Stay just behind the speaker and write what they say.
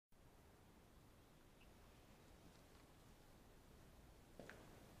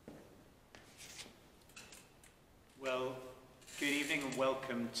Well, good evening and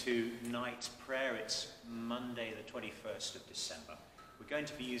welcome to night prayer. It's Monday the 21st of December. We're going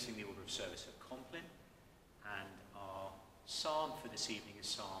to be using the order of service of Compline, and our psalm for this evening is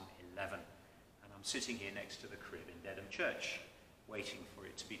Psalm 11. And I'm sitting here next to the crib in Dedham Church, waiting for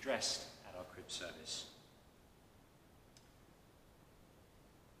it to be dressed at our crib service.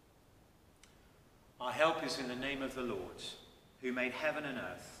 Our help is in the name of the Lord, who made heaven and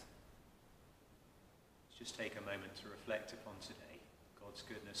earth. Just take a moment to reflect upon today, God's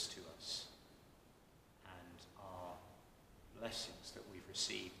goodness to us and our blessings that we've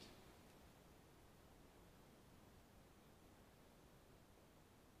received.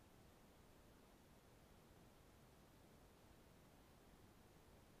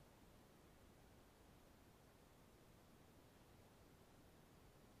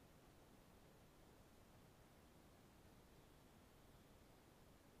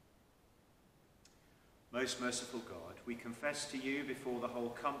 Most merciful God, we confess to you before the whole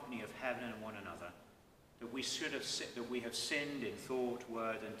company of heaven and one another that we have sinned in thought,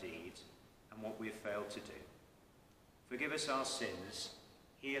 word and deed, and what we have failed to do. Forgive us our sins,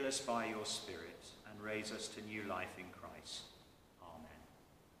 heal us by your Spirit, and raise us to new life in Christ.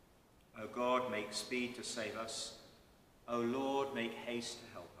 Amen. O God, make speed to save us. O Lord, make haste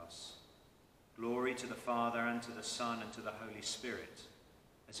to help us. Glory to the Father, and to the Son, and to the Holy Spirit,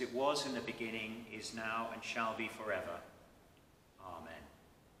 as it was in the beginning, is now, and shall be forever. Amen.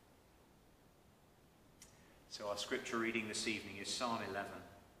 So our scripture reading this evening is Psalm 11.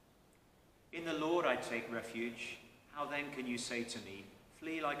 In the Lord I take refuge. How then can you say to me,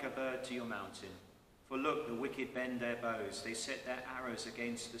 flee like a bird to your mountain? For look, the wicked bend their bows. They set their arrows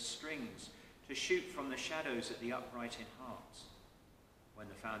against the strings to shoot from the shadows at the upright in heart. When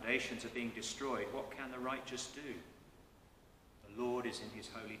the foundations are being destroyed, what can the righteous do? The Lord is in his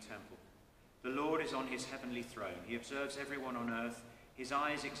holy temple. The Lord is on his heavenly throne. He observes everyone on earth. His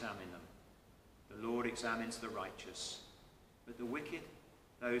eyes examine them. The Lord examines the righteous. But the wicked,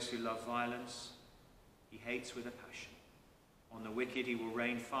 those who love violence, he hates with a passion. On the wicked he will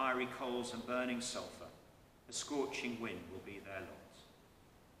rain fiery coals and burning sulfur. A scorching wind will be their lot.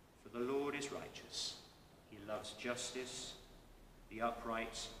 For the Lord is righteous. He loves justice. The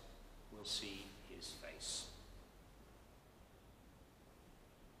upright will see his face.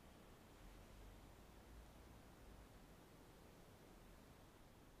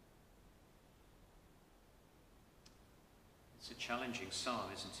 It's a challenging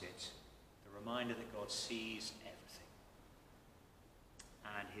psalm, isn't it? The reminder that God sees everything.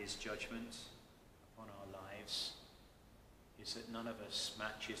 And his judgment upon our lives is that none of us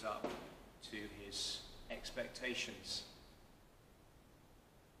matches up to his expectations.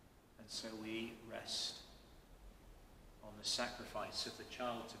 And so we rest on the sacrifice of the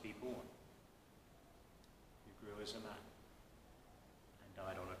child to be born, who grew as a man and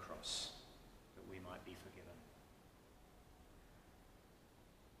died on a cross that we might be forgiven.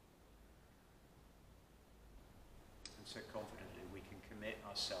 So confidently we can commit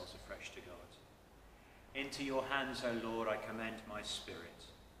ourselves afresh to God. Into your hands, O Lord, I commend my spirit.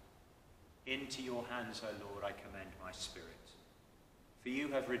 Into your hands, O Lord, I commend my spirit. For you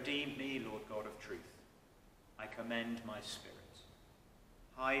have redeemed me, Lord God of truth. I commend my spirit.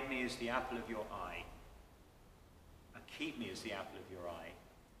 Hide me as the apple of your eye. And keep me as the apple of your eye.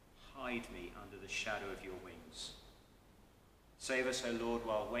 Hide me under the shadow of your wings. Save us, O Lord,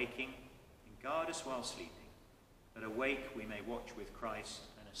 while waking, and guard us while sleeping, that awake we may watch with Christ,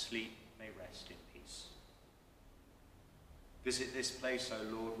 and asleep may rest in peace. Visit this place,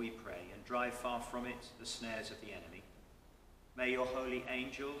 O Lord, we pray, and drive far from it the snares of the enemy. May your holy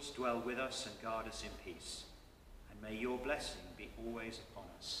angels dwell with us and guard us in peace, and may your blessing be always upon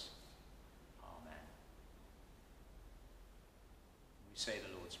us. Amen. We say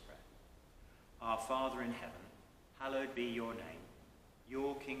the Lord's Prayer. Our Father in heaven, hallowed be your name.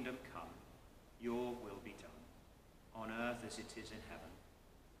 Your kingdom come, your will be done, on earth as it is in heaven.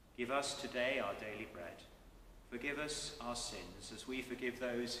 Give us today our daily bread. Forgive us our sins as we forgive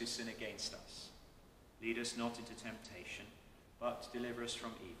those who sin against us. Lead us not into temptation, but deliver us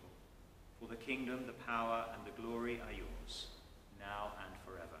from evil. For the kingdom, the power, and the glory are yours, now and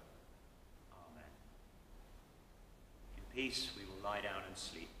forever. Amen. In peace we will lie down and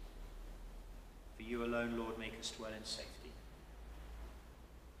sleep. For you alone, Lord, make us dwell in safety.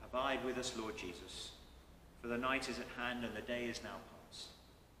 Abide with us, Lord Jesus. For the night is at hand and the day is now past.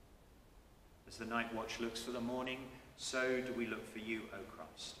 As the night watch looks for the morning, so do we look for you, O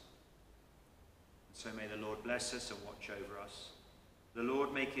Christ. And so may the Lord bless us and watch over us. The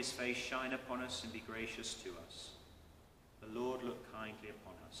Lord make his face shine upon us and be gracious to us. The Lord look kindly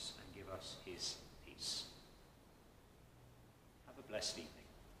upon us and give us his peace. blessed evening.